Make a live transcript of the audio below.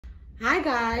Hi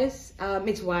guys,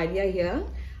 it's Wadia here.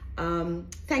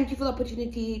 Thank you for the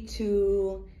opportunity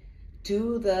to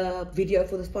do the video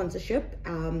for the sponsorship.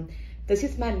 This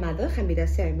is my mother, Hamida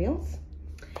Samuels.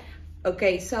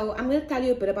 Okay, so I'm going to tell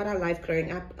you a bit about our life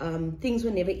growing up. Things were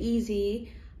never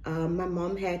easy. My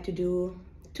mom had to do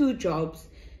 2 jobs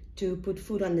to put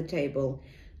food on the table.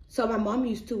 So my mom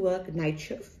used to work night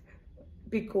shift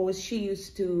because she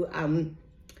used to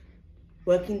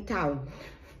work in town.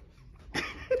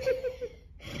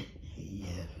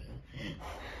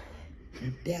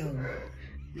 Down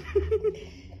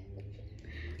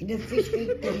in the fish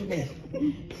container.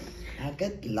 I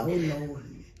got low.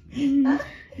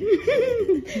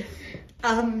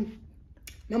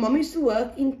 My mom used to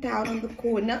work in town on the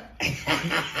corner.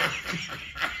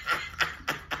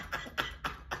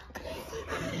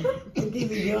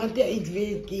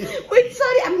 Wait,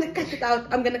 sorry, I'm gonna cut it out.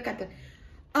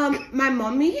 My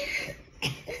mommy.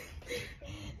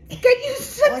 Can you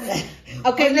sit?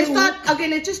 Okay, let's start. Okay,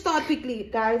 let's just start quickly,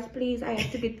 guys. Please, I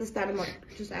have to get this done. I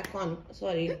can't.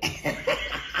 Sorry.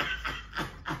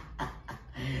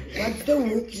 What's the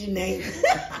witch's name?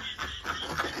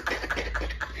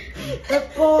 The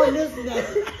corner's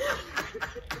name.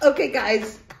 Okay,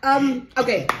 guys.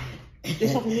 Okay. Let's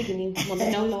start from the beginning.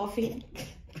 Mommy, no laughing.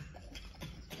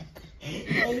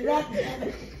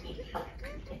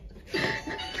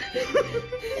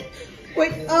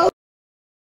 Wait. Oh.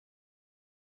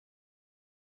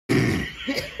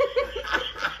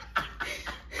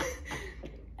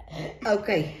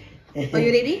 Okay, are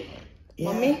you ready?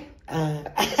 Yeah. Mommy?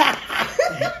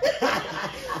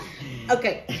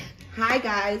 Okay, hi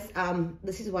guys,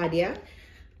 this is Wadia.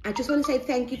 I just want to say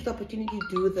thank you for the opportunity to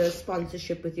do the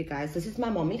sponsorship with you guys. This is my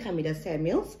mommy, Hamida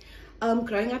Samuels.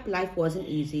 Growing up, life wasn't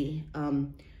easy.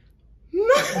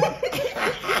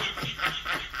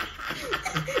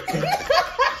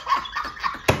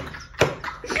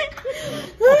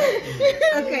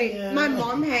 Okay, my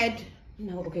mom had...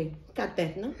 No, okay, cut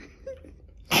that, no?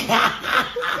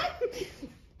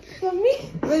 For me,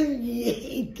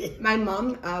 my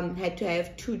mom had to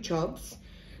have 2 jobs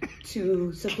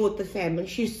to support the family.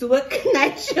 She used to work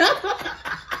night shift.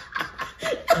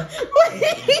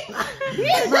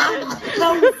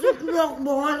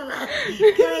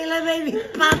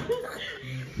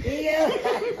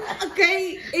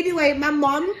 Okay, anyway, my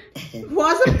mom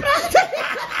was a prostitute.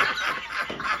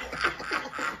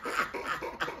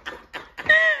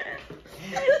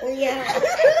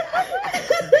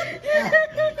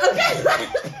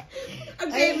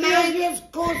 Okay,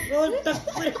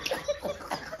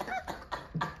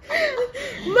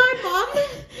 my mom.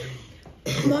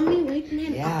 Mommy, wait,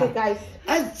 man. Yeah. Okay, guys.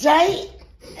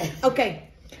 Okay.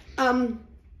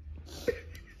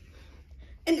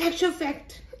 In actual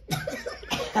fact,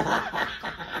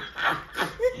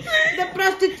 the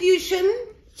prostitution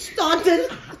started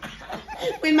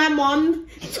when my mom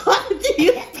started to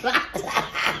use drugs.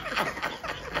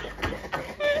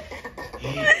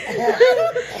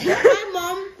 My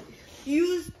mom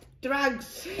used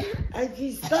drugs. And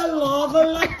she's still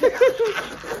laughing like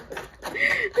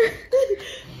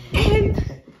And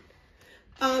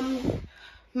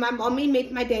my mommy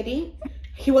met my daddy.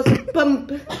 He was a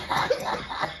pimp.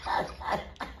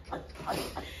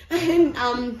 And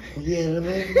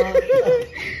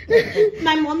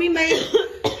my mommy made...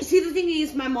 See, the thing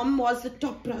is, my mom was the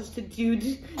top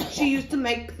prostitute. She used to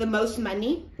make the most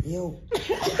money. you.